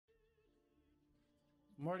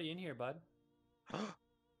I'm already in here, bud.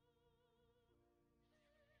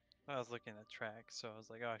 I was looking at tracks, so I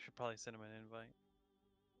was like, oh, I should probably send him an invite.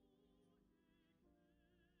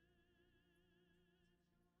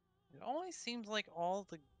 It always seems like all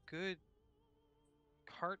the good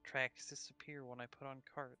cart tracks disappear when I put on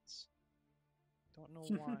carts. Don't know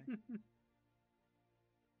why.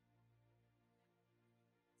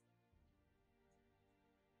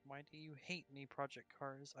 Why do you hate me, Project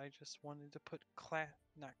Cars? I just wanted to put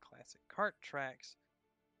not classic, cart tracks.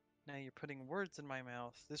 Now you're putting words in my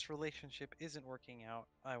mouth. This relationship isn't working out.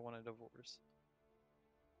 I want a divorce.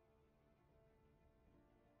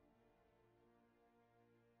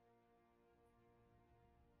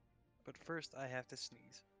 But first, I have to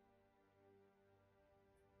sneeze.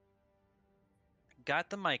 Got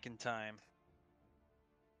the mic in time.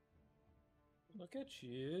 Look at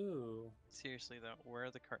you. Seriously though, where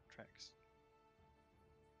are the cart tracks?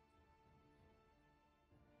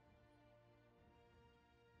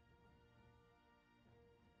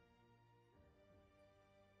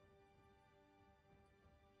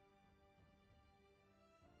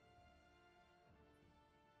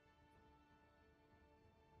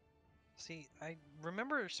 See, I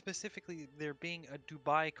remember specifically there being a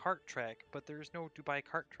Dubai cart track, but there's no Dubai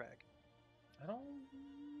cart track. I don't...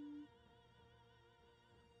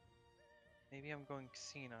 Maybe I'm going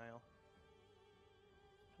senile.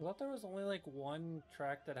 I thought there was only like one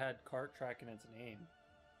track that had cart track in its name.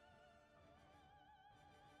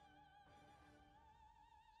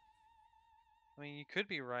 I mean, you could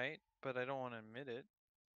be right, but I don't want to admit it.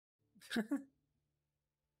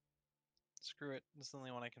 Screw it. This is the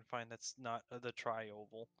only one I can find that's not the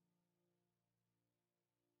tri-oval.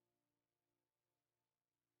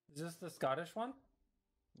 Is this the Scottish one?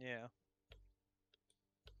 Yeah.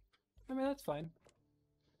 I mean, that's fine.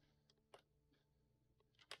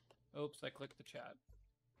 Oops, I clicked the chat.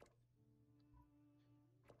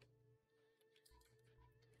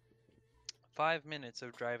 "5 minutes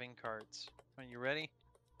of driving carts. Are you ready?"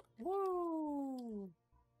 Woo!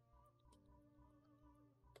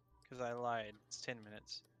 Because I lied. It's 10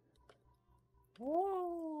 minutes.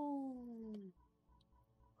 Woo!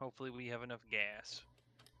 Hopefully we have enough gas.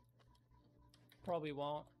 Probably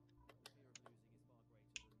won't.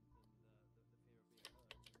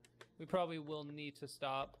 We probably will need to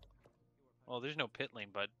stop. Well, there's no pit lane,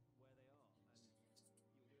 bud.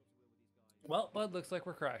 Well, bud, looks like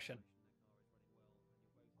we're crashing.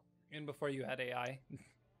 And before you had AI.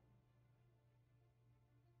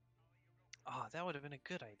 Oh, that would have been a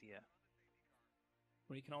good idea.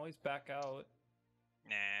 Well, you can always back out.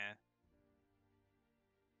 Nah.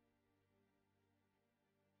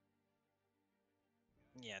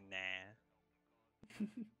 Yeah, nah.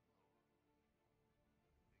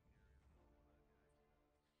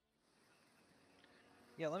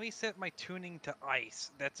 Yeah, let me set my tuning to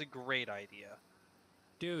ice. That's a great idea.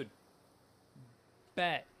 Dude.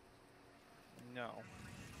 Bet. No.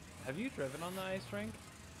 Have you driven on the ice rink?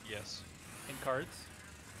 Yes. In carts?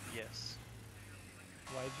 Yes.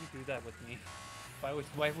 Why'd you do that with me? Why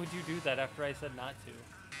would you do that after I said not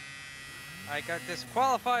to? I got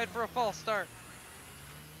disqualified for a false start.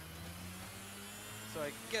 So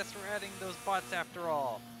I guess we're adding those bots after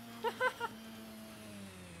all.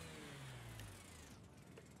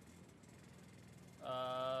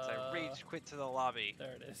 So I rage quit to the lobby.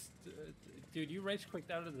 There it is. Dude, you rage quit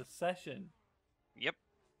out of the session. Yep.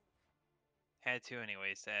 Had to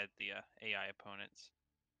anyways to add the AI opponents.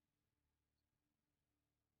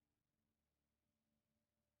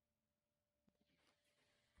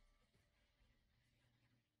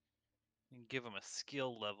 And give them a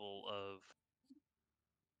skill level of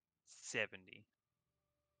 70.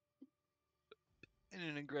 And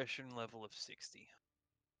an aggression level of 60.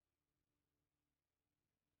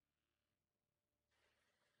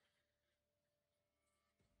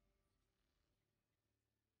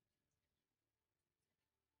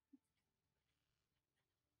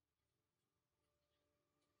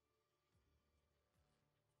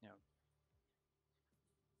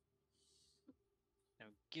 Now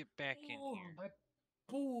get back in here. My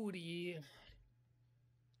booty.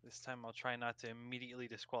 This time I'll try not to immediately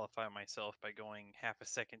disqualify myself by going half a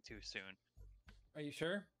second too soon. Are you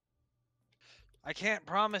sure? I can't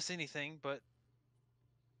promise anything, but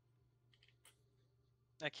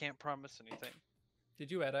I can't promise anything. Did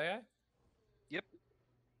you add AI? Yep.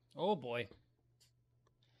 Oh boy.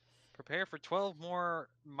 Prepare for 12 more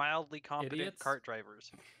mildly competent Idiots? cart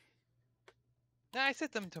drivers. Nah, I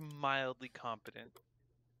set them to mildly competent.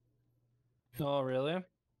 Oh, really?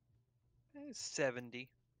 70.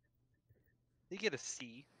 They get a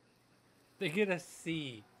C. They get a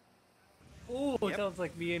C. Ooh, Yep. sounds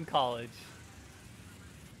like me in college.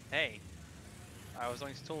 Hey, I was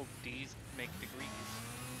always told D's make degrees.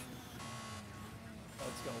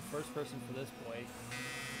 Let's go. First person for this boy.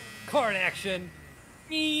 Card action!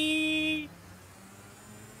 Me.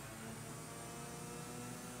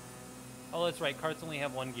 Oh, that's right. Carts only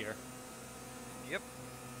have one gear. Yep.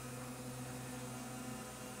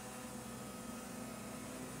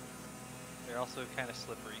 They're also kind of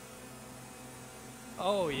slippery.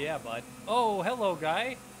 Oh, yeah, bud. Oh, hello,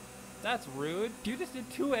 guy. That's rude. You just did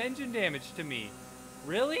 2 engine damage to me.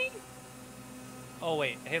 Really? Oh,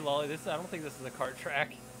 wait. Hey, Lolly, I don't think this is a cart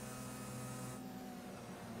track.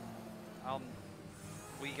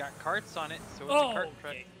 We got carts on it, so it's a cart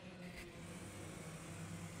track. Okay.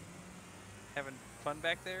 Having fun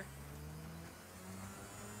back there?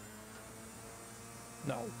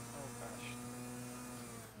 No. Oh gosh.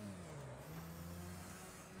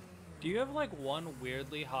 Do you have, like, one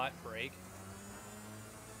weirdly hot brake?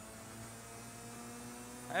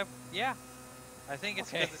 Yeah. I think it's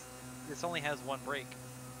Okay. because this only has one brake.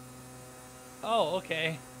 Oh,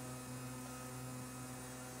 okay.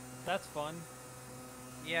 That's fun.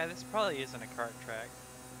 Yeah, this probably isn't a cart track.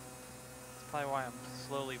 That's probably why I'm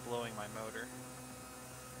slowly blowing my motor.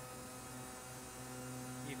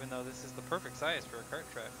 Even though this is the perfect size for a cart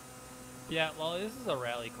track. Yeah, well, this is a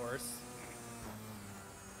rally course.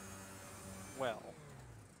 Well,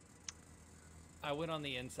 I went on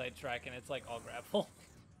the inside track and it's like all gravel.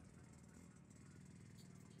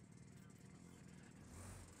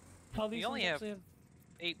 How these we only ones have actually have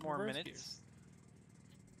 8 more reverse minutes. gears.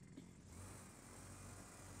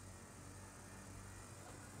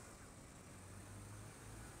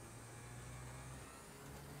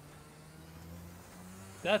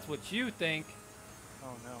 That's what you think.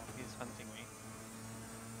 Oh no, he's hunting me.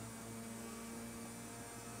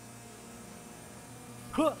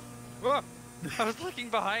 Huh. Whoa! I was looking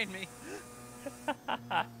behind me.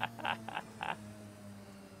 Naughty,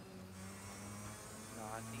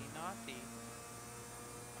 naughty.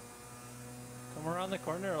 Come around the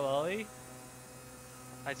corner, Lolly.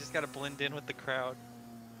 I just gotta blend in with the crowd.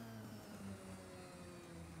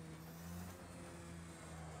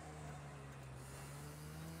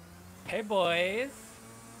 Hey, boys.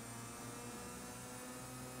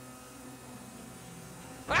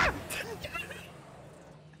 Ah!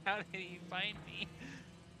 How did he find me?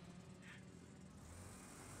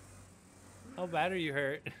 How bad are you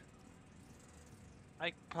hurt?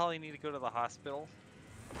 I probably need to go to the hospital.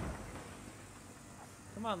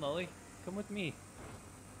 Come on, Lolly. Come with me.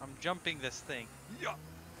 I'm jumping this thing. Yeah.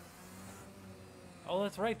 Oh,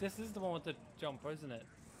 that's right. This is the one with the jump, isn't it?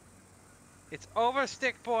 It's over,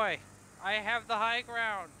 Stick Boy. I have the high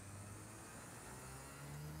ground.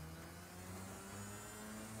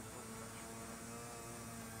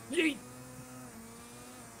 Yeet!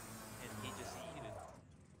 And he just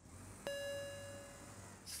yeeted.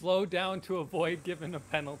 Slow down to avoid giving a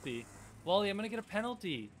penalty. Lolly, I'm gonna get a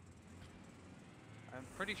penalty. I'm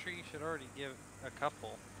pretty sure you should already give a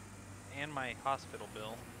couple. And my hospital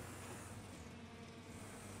bill.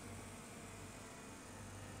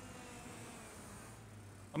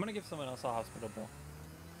 I'm gonna give someone else a hospital bill.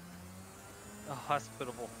 A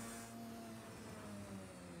hospital bill.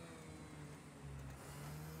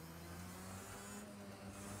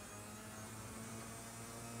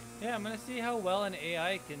 Yeah, I'm gonna see how well an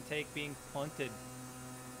AI can take being punted.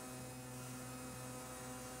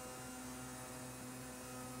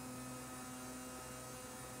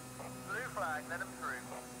 Blue flag, let him through.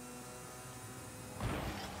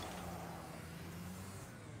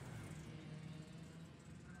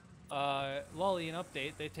 Lolly, an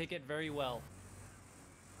update. They take it very well.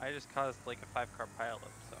 I just caused like a 5-car pileup,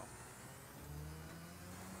 so.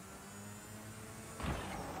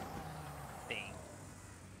 Dang.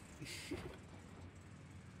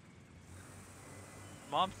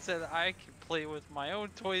 Mom said I can play with my own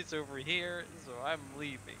toys over here, so I'm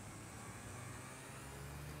leaving.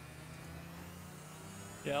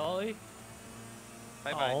 Yeah, Lolly?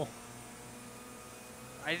 Bye bye. Oh.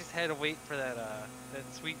 I just had to wait for that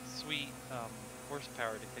sweet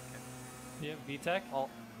horsepower to kick in. Yeah, VTech? All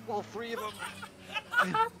 3 of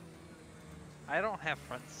them. I don't have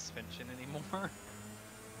front suspension anymore.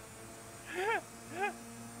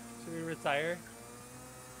 Should we retire?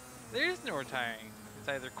 There is no retiring. It's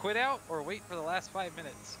either quit out or wait for the last 5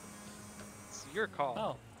 minutes. It's your call.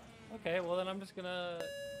 Oh. Okay, well then I'm just gonna...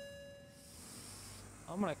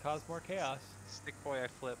 I'm gonna cause more chaos. Stick Boy, I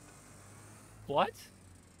flipped. What?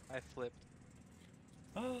 I flipped.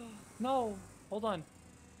 Oh, no. Hold on.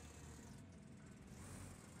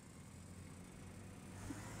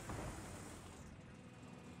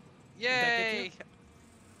 that get you? Yay!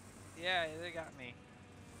 Yeah, they got me.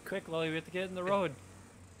 Quick, Lolly, we have to get in the road.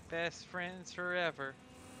 Best friends forever.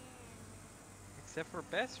 Except for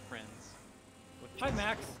best friends. Which Hi, is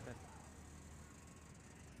Max. stupid.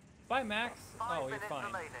 Bye, Max. 5 Oh, you're minutes fine.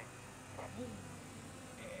 remaining.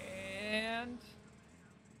 And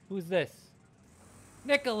who's this?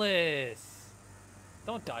 Nicholas!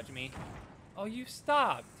 Don't dodge me. Oh, you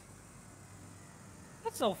stopped.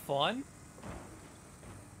 That's no fun.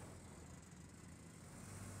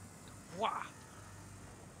 Wah!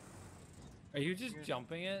 Are you just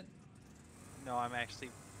jumping it? No, I'm actually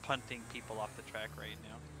punting people off the track right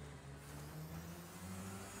now.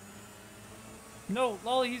 No,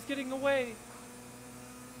 Lolly, he's getting away.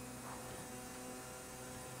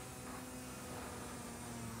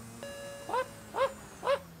 Ah, ah,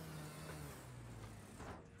 ah.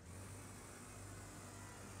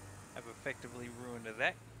 I've effectively ruined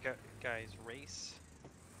that guy's race.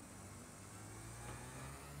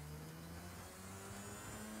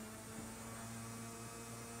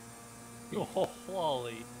 Oh,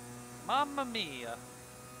 Lolly. Mamma mia!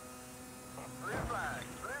 Blue flag,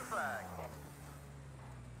 blue flag.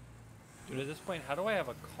 Dude, at this point, how do I have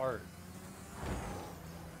a cart?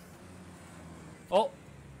 Oh,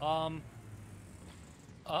 um,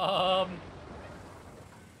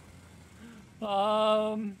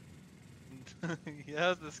 Yeah,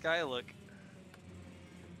 how's the sky look?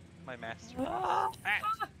 My masterpiece. Ah!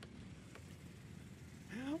 Cat!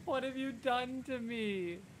 What have you done to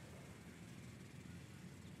me?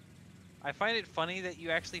 I find it funny that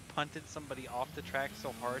you actually punted somebody off the track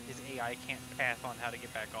so hard his AI can't pass on how to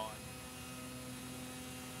get back on.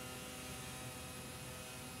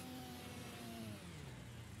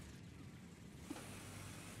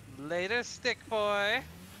 Later, stick boy!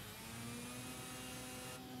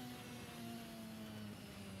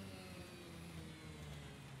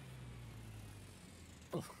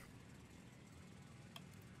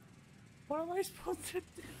 What am I supposed to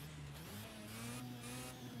do?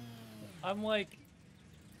 I'm like,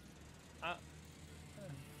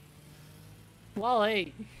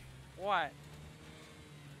 Lolly, What?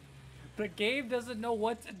 the game doesn't know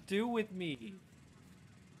what to do with me.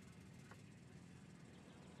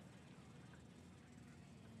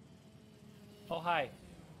 Oh, hi.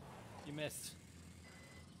 You missed.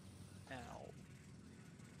 Ow.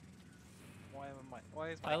 Why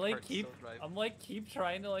is my I like cart keep, still driving? I'm like keep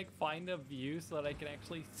trying to like find a view so that I can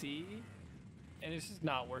actually see, and it's just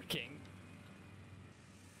not working.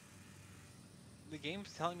 The game's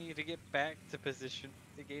telling me to get back to position.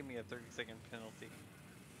 It gave me a 30-second penalty.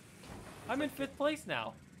 I'm in 5th place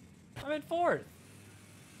now. I'm in 4th.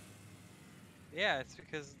 Yeah, it's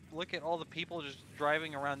because look at all the people just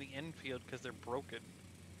driving around the infield because they're broken.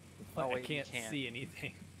 Oh, I wait, you can't can't. see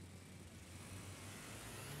anything.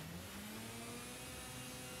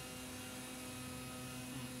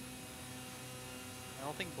 I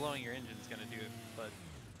don't think blowing your engine's gonna do it, but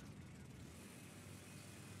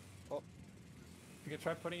You could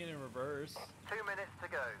try putting it in reverse. 2 minutes to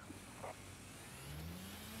go.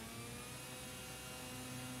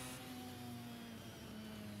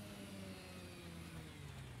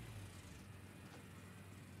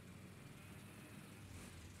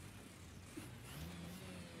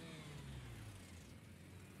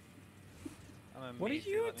 What are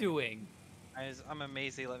you doing? I'm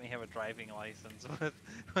amazed they let me have a driving license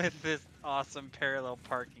with this awesome parallel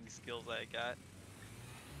parking skills I got.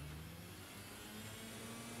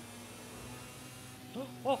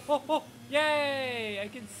 Oh! Yay! I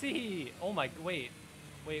can see. Oh my, wait.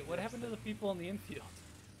 What happened to the people in the infield?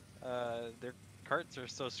 Their carts are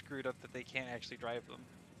so screwed up that they can't actually drive them.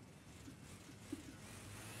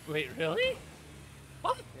 Wait, really?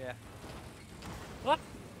 What? Yeah, What?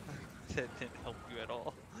 that didn't help you at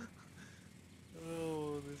all.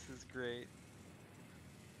 Oh, this is great.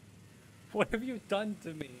 What have you done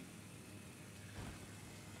to me?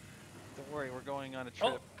 Don't worry, we're going on a Oh,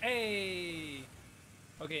 trip. hey!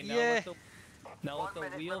 Okay, now Yeah. let the 1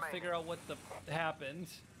 minute wheel remaining. figure out what happened.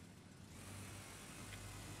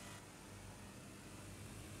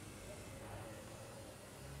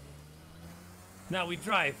 Now we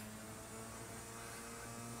drive.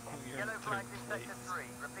 You're in Yellow flag third in sector place. 3.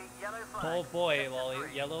 Repeat, yellow flag. Oh boy, sector Lolly.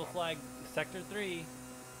 3. Yellow flag, sector 3.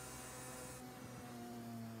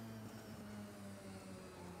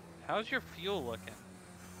 How's your fuel looking?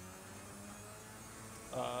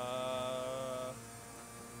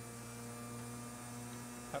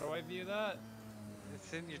 How do I view that?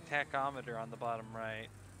 It's in your tachometer on the bottom right.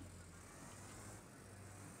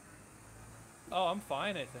 Oh, I'm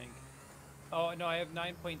fine, I think. Oh, no, I have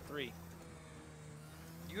 9.3.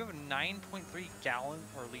 You have 9.3 gallons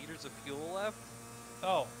or liters of fuel left?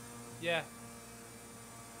 Oh, yeah.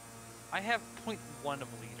 I have 0.1 of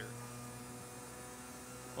a liter.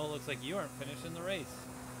 Well, it looks like you aren't finishing the race.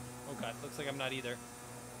 Oh god, looks like I'm not either.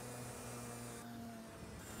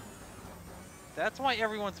 That's why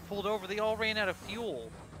everyone's pulled over. They all ran out of fuel.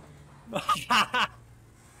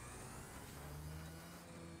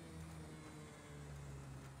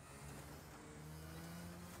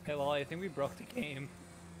 Hey, Lolly, I think we broke the game.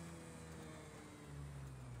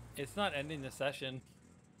 It's not ending the session.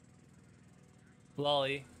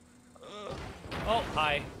 Lolly. Oh,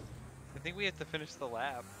 hi. I think we have to finish the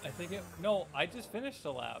lap. I think it... No, I just finished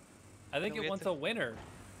the lap. I think No, we it have wants to- a winner.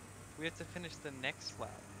 We have to finish the next lap.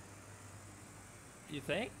 You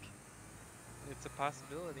think? It's a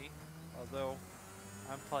possibility. Although,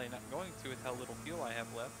 I'm probably not going to with how little fuel I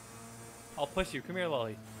have left. I'll push you. Come here,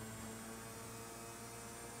 Lolly.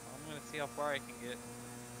 I'm gonna see how far I can get.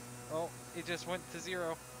 Oh, it just went to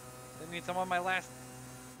 0. That means I'm on my last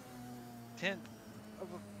 10th of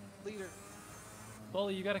a liter.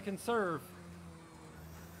 Lolly, you gotta conserve.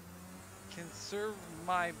 Conserve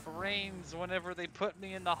my brains whenever they put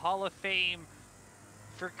me in the Hall of Fame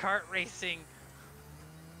for kart racing.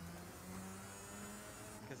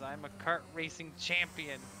 Because I'm a kart racing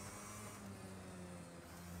champion.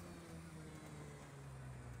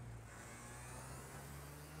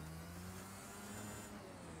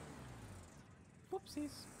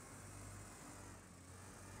 Whoopsies.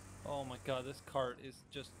 Oh my god, this cart is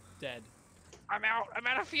just dead. I'm out. I'm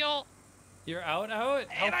out of fuel. You're out? How And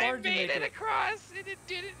far I did you made make it it? across, and it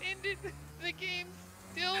didn't end it. The game's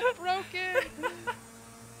still broken.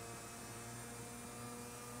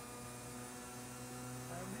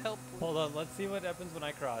 I'm helpless. Hold on, let's see what happens when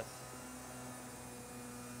I cross.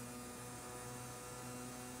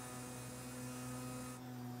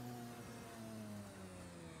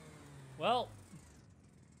 Well,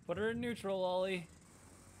 put her in neutral, Ollie.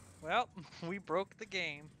 Well, we broke the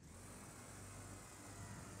game.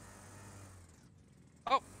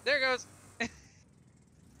 Oh, there it goes.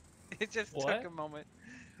 It just What? took a moment.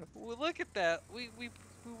 Well, look at that. We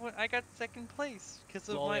went, I got second place because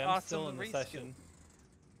of Lolly, my I'm awesome still in the race session.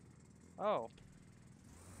 skill. Oh,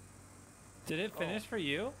 Did it finish for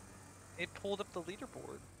you? it pulled up the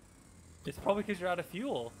leaderboard. It's probably because you're out of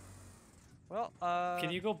fuel. Well, Can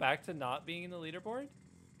you go back to not being in the leaderboard?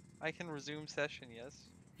 I can resume session, yes.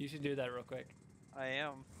 You should do that real quick. I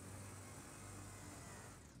am.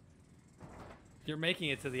 You're making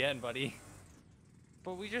it to the end, buddy.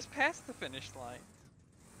 But we just passed the finish line.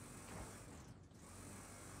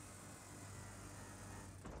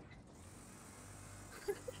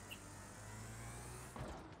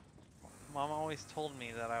 Mom always told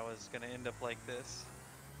me that I was gonna end up like this.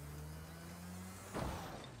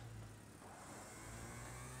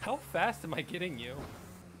 How fast am I getting you?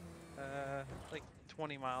 Like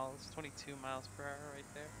 20 miles, 22 miles per hour right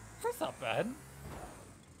there. That's not bad.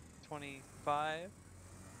 25.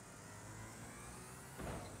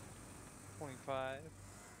 25.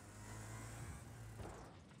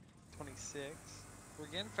 26. We're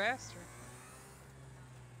getting faster.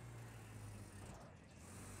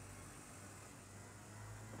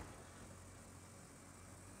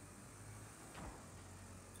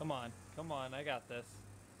 Come on, I got this.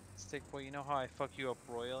 Stick boy, you know how I fuck you up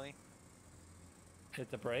royally?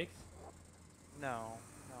 Hit the brakes. No,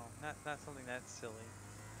 not something that silly.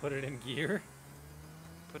 Put it in gear.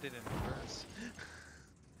 Put it in reverse.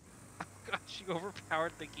 Oh gosh, you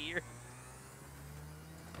overpowered the gear.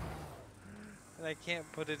 And I can't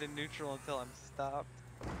put it in neutral until I'm stopped.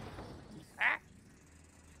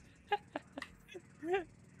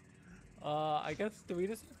 I guess, do we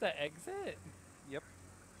just have to exit? Yep.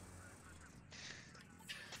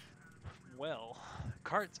 Well,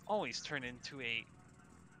 carts always turn into a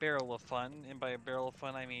barrel of fun, and by a barrel of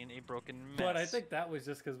fun I mean a broken mess. But I think that was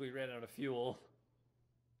just because we ran out of fuel.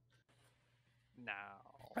 No.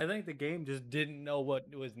 I think the game just didn't know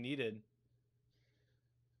what was needed.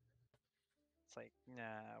 It's like,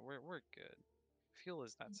 nah, we're good. Fuel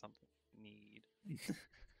is not something we need.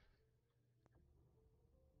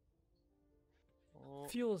 Well,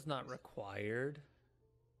 Fuel is not required.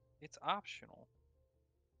 it's optional.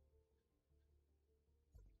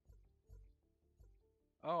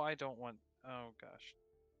 Oh, I don't want. Oh gosh,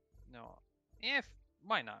 no.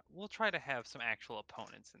 Why not? We'll try to have some actual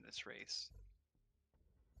opponents in this race.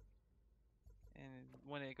 And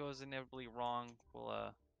when it goes inevitably wrong,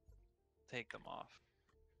 we'll take them off.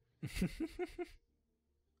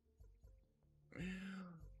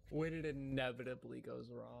 When it inevitably goes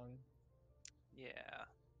wrong. Yeah,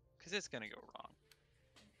 because it's gonna go wrong.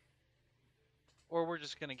 Or we're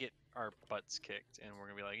just gonna get our butts kicked, and we're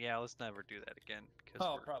gonna be like, yeah, let's never do that again because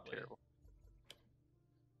Oh, we're probably. terrible.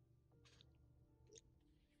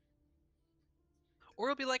 Or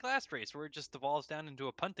it'll be like last race, where it just devolves down into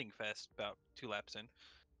a punting fest about 2 laps in.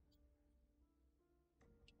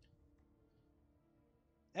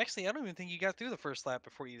 Actually, I don't even think you got through the first lap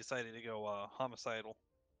before you decided to go homicidal.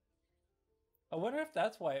 I wonder if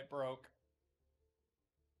that's why it broke.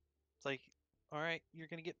 It's like, all right, you're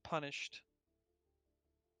gonna get punished.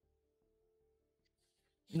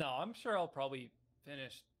 No, I'm sure I'll probably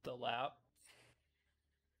finish the lap.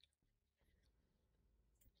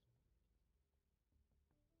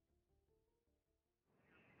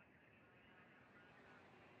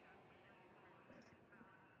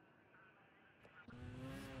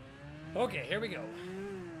 Okay, here we go.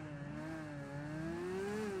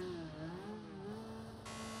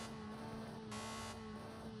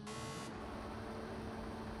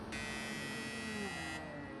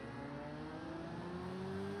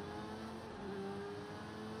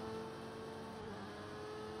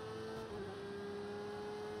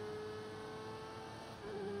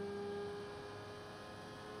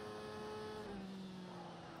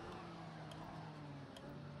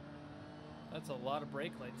 That's a lot of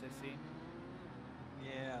brake lights I see.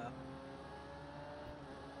 Yeah.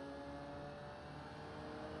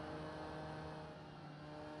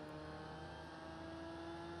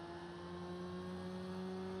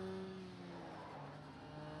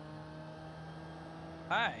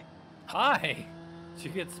 Hi. Hi! Did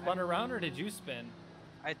you get spun around or did you spin?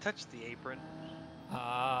 I touched the apron.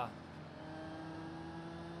 Ah.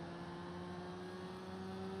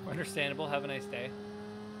 Understandable. Have a nice day.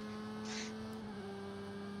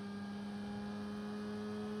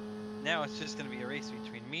 Now it's just gonna be a race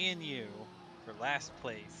between me and you for last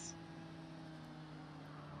place.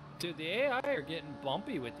 Dude, the AI are getting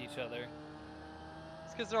bumpy with each other.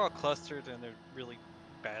 It's because they're all clustered and they're really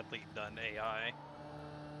badly done AI.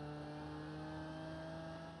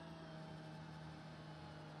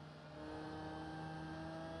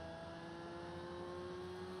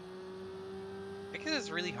 I guess it's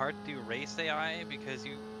really hard to do race AI because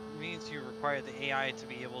it means you require the AI to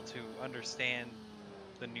be able to understand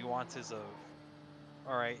the nuances of,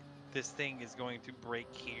 all right, this thing is going to break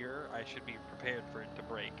here. I should be prepared for it to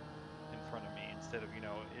break in front of me instead of, you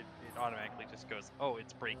know, it automatically just goes, oh,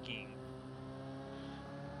 it's breaking.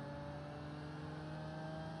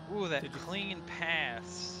 Ooh, that Did you- clean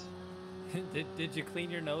pass. did you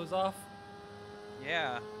clean your nose off?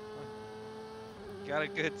 Yeah. Got a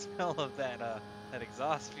good smell of that that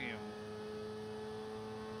exhaust fume.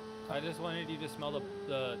 I just wanted you to smell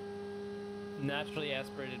the naturally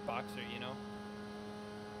aspirated boxer, you know?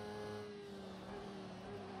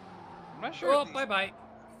 I'm not sure. Oh, if these- bye-bye.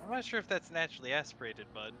 I'm not sure if that's naturally aspirated,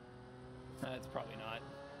 bud. It's probably not.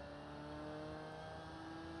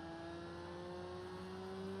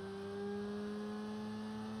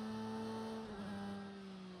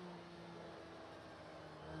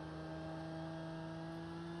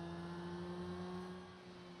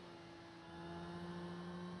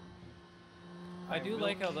 I do will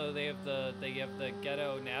like how though they have the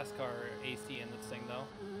ghetto NASCAR AC in this thing though.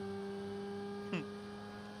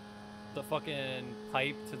 The fucking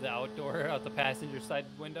pipe to the outdoor out the passenger side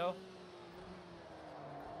window.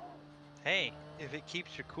 Hey, if it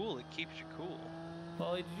keeps you cool, it keeps you cool.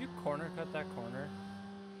 Lolly, did you corner cut that corner?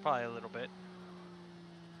 Probably a little bit.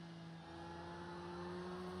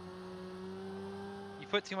 You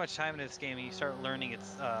put too much time into this game and you start learning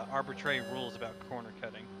its arbitrary rules about corner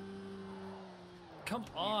cutting. Come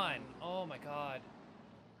on! Oh my god.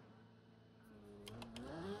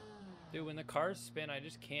 Dude, when the cars spin, I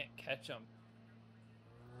just can't catch them.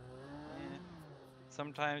 Yeah.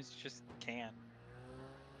 Sometimes you just can't.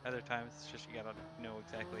 Other times it's just you gotta know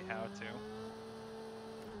exactly how to.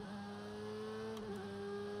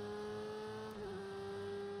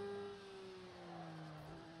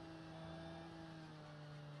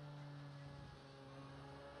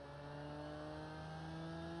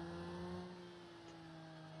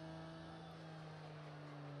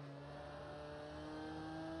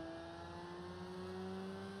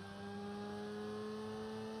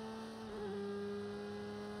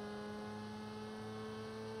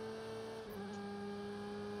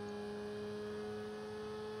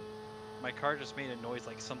 My car just made a noise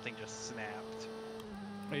like something just snapped.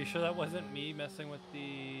 Are you sure that wasn't me messing with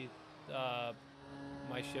the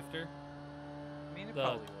my shifter? I mean, it The-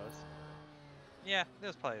 probably was. Yeah, it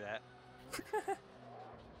was probably that.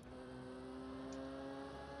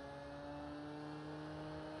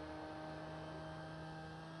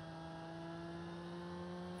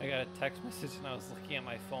 I got a text message and I was looking at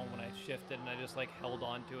my phone when I shifted and I just like held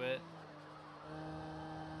on to it.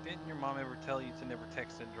 Didn't your mom ever tell you to never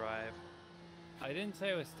text and drive? I didn't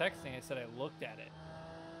say I was texting, I said I looked at it.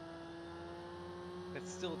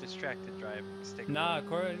 It's still distracted driving. Stick Nah,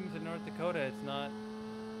 according to North Dakota, it's not.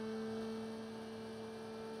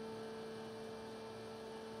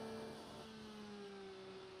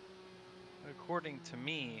 According to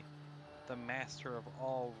me, the master of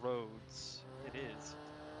all roads, it is.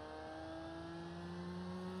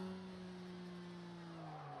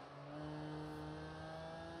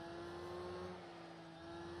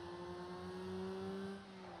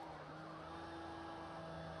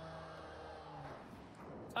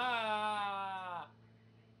 Ah!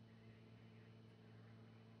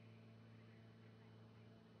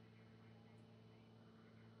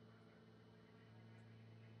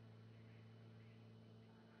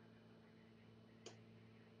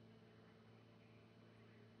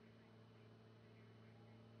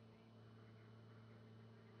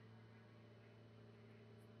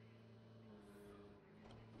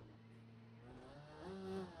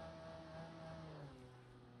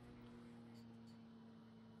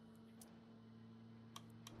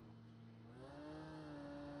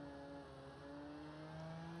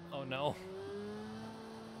 Oh no.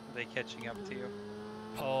 Are they catching up to you?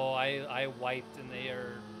 Oh, I wiped and they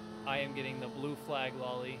are. I am getting the blue flag,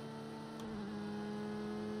 lolly.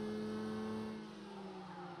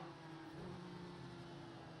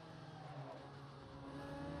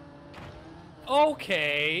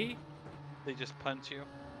 Okay. They just punch you?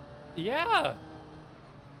 Yeah.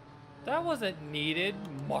 That wasn't needed,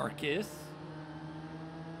 Marcus.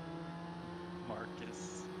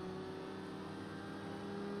 Marcus.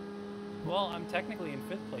 Well, I'm technically in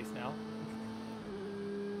 5th place now.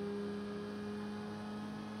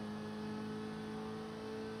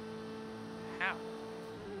 How?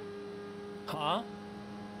 Huh?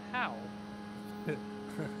 How?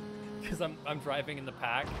 Because I'm driving in the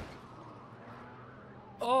pack.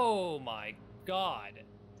 Oh my god.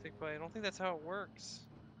 I don't think that's how it works.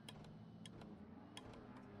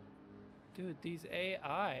 Dude, these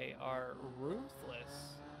AI are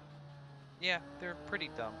ruthless. Yeah, they're pretty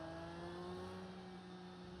dumb.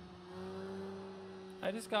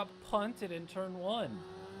 I just got punted in turn 1.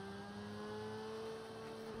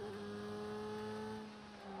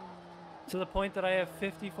 To the point that I have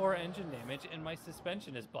 54 engine damage and my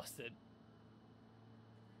suspension is busted.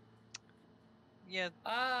 Yeah,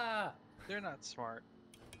 Ah! they're not smart.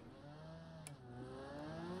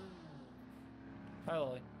 Hi,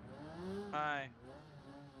 Lolly. Hi.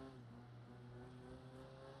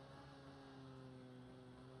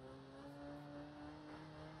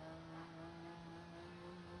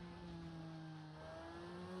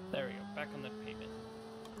 There we go, back on the pavement.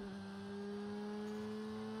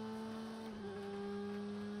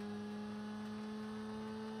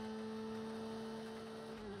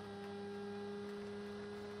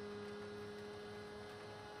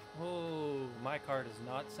 Oh, my car does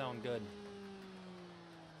not sound good.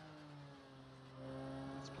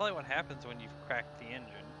 It's probably what happens when you've cracked the engine.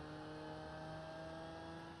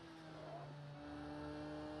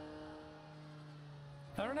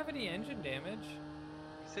 I don't have any engine damage.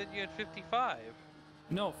 You said you had 55.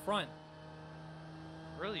 No, front.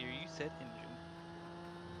 Earlier you said engine.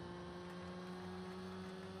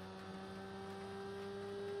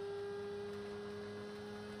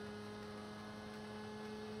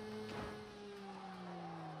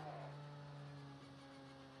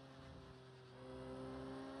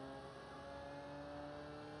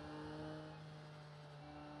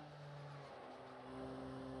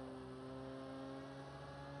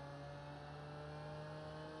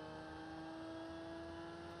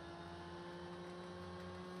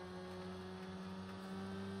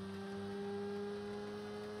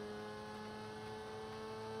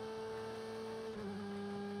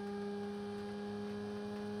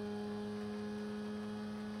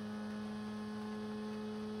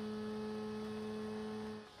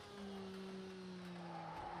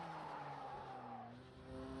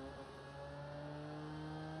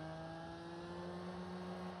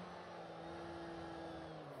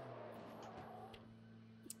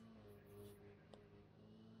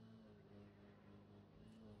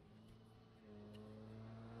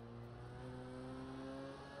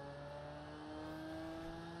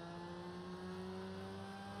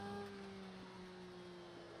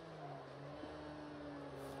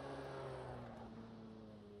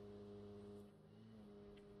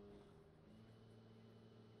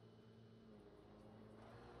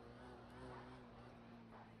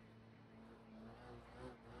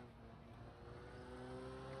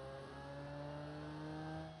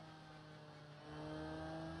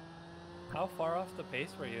 How far off the pace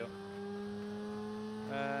were you?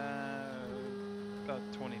 About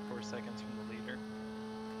 24 seconds from the leader.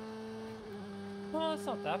 Well, it's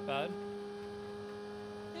not that bad.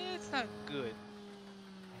 It's not good.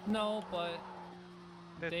 No, but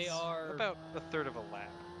It's they are... about a third of a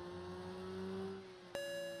lap.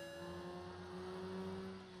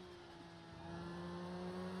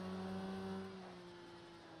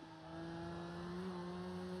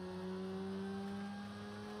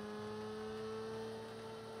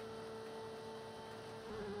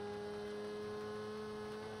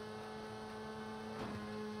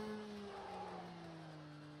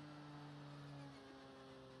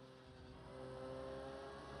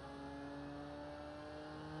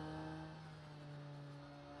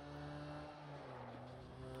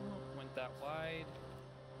 Went that wide.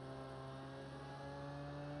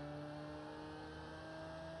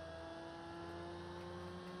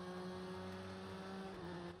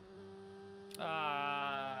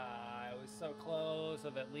 I was so close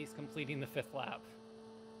of at least completing the 5th lap.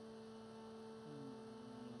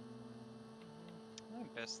 My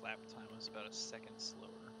best lap time was about a second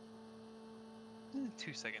slower.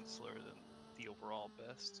 2 seconds slower than the overall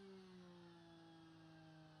best.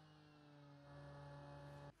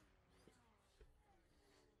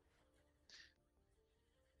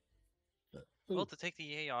 Well, to take the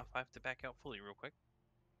EA off, I have to back out fully real quick.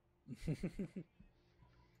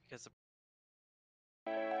 Because